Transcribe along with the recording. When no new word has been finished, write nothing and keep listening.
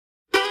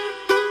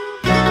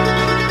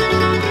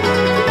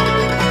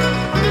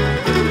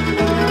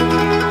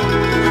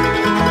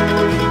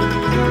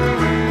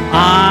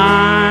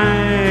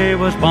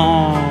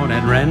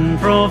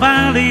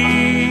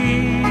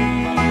Valley,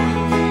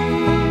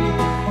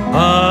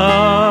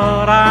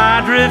 but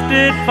I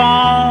drifted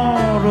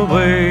far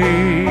away.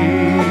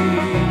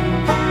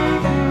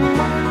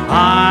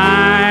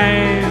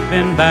 I've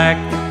been back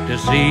to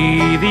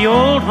see the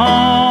old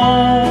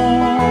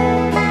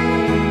home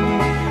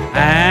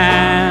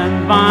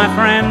and my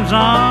friends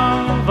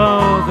of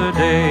other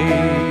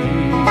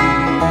days.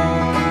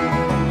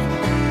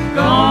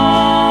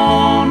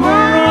 Gone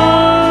were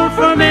old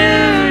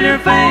familiar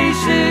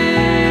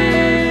faces,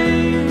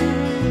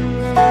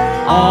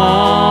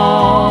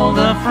 all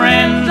the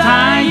friends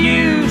I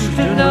used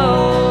to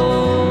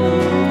know.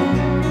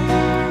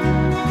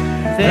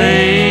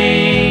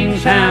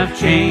 Things have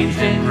changed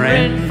in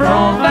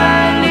Renfro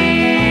Valley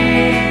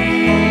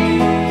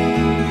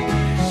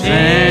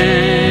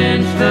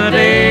since the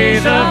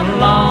days of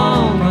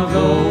long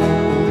ago.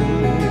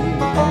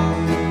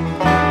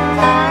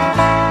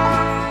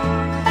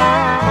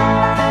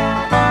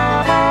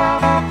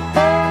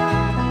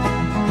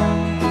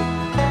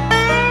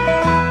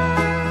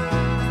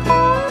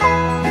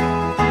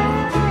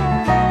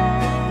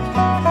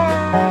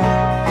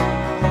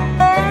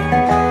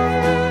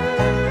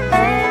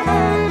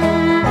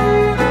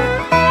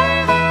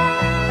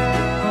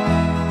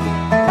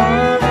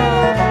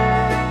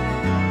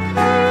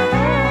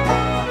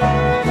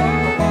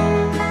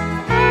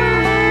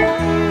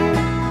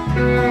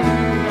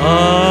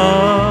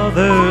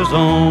 Others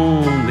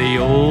on the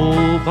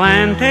old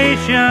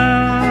plantation,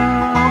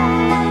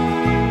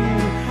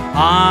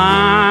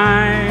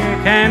 I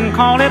can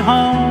call it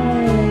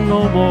home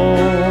no more.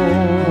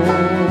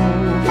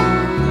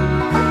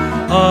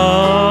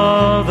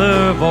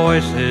 Other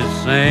voices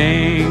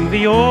sing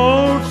the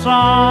old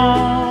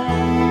songs,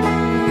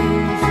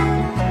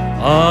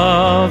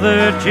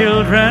 other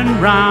children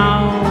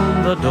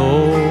round the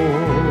door.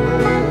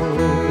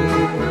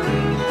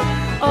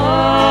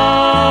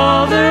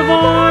 Other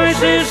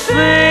voices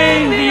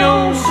sing the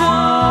old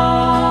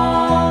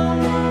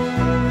songs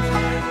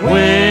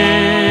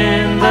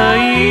when the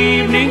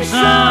evening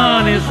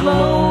sun is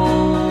low.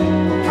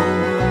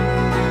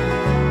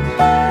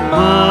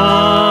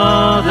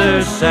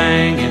 Others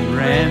sang in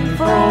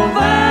Renfro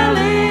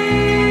Valley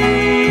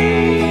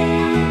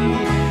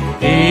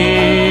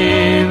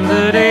in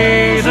the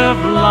days of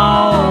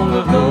long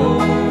ago.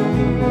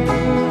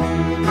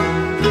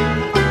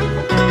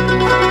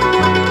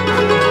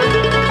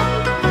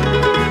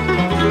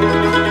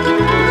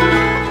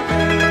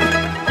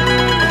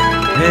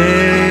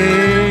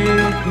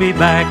 Take me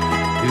back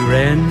to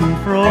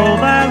Renfro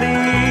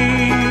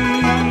Valley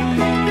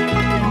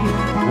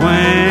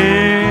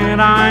when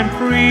I'm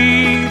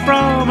free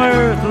from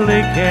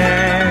earthly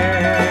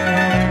care.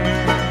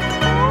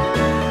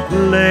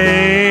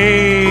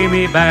 Lay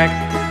me back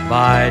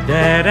by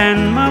Dad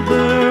and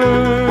Mother,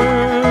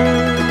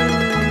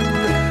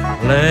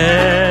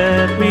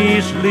 let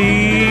me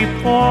sleep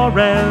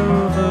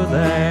forever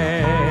there.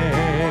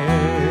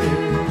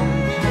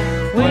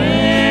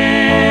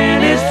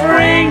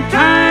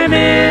 Springtime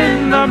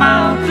in the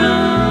mountains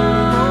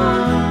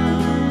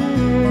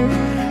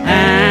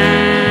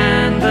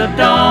and the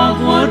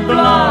dogwood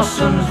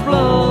blossoms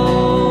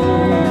blow,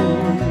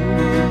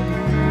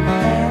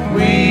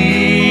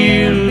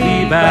 we'll be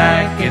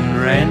back in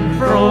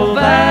Renfro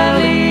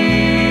Valley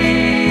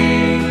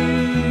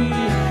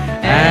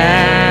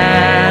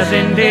as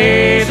in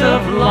days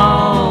of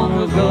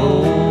long ago.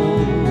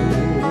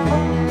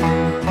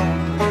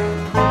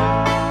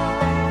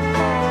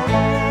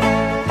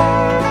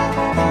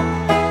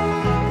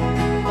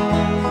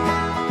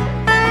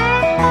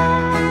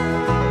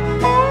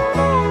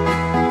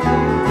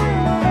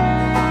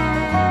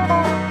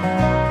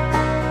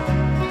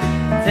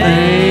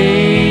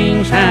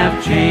 Things have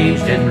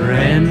changed in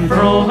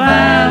Renfro